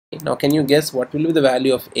Now can you guess what will be the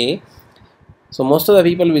value of a? So most of the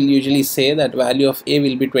people will usually say that value of a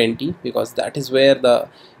will be 20, because that is where the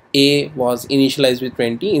a was initialized with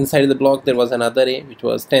 20. Inside the block there was another a which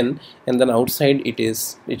was 10, and then outside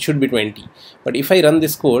it should be 20. But if I run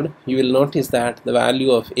this code, you will notice that the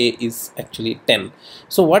value of a is actually 10.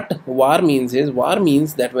 So what var means is, var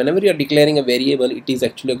means that whenever you are declaring a variable, it is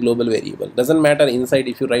actually a global variable. Doesn't matter inside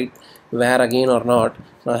if you write var again or not.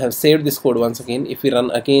 Now I have saved this code once again. If we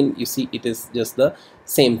run again, you see it is just the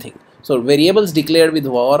same thing. So variables declared with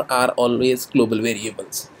var are always global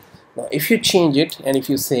variables. Now if you change it and if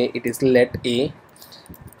you say it is let a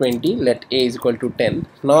 20, let a is equal to 10.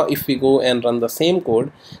 Now if we go and run the same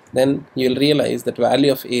code, then you will realize that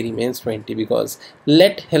value of a remains 20, because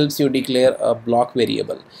let helps you declare a block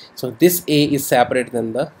variable. So this a is separate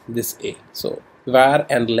than this a. So var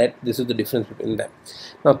and let, this is the difference between them.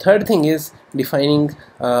 Now third thing is defining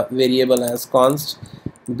a variable as const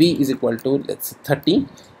b is equal to, let's say, 30.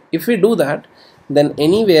 If we do that, then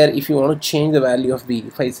anywhere if you want to change the value of b,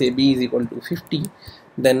 if I say b is equal to 50,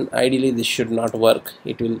 then ideally this should not work.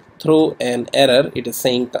 It will throw an error. It is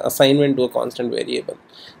saying assignment to a constant variable.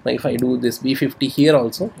 Now if I do this b50 here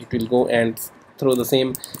also, it will go and throw the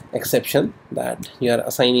same exception that you are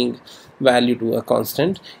assigning value to a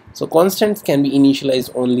constant. So constants can be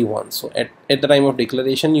initialized only once. So at the time of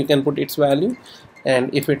declaration you can put its value,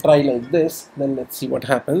 and if we try like this, then let's see what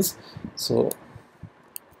happens. So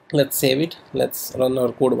let's save it, let's run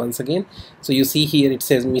our code once again. So you see here it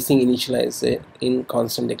says missing initialize in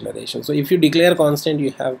constant declaration. So if you declare constant,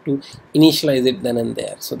 you have to initialize it then and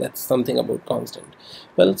there. So that's something about constant.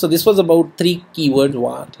 Well, so this was about 3 keywords: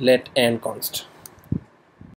 var, let and const.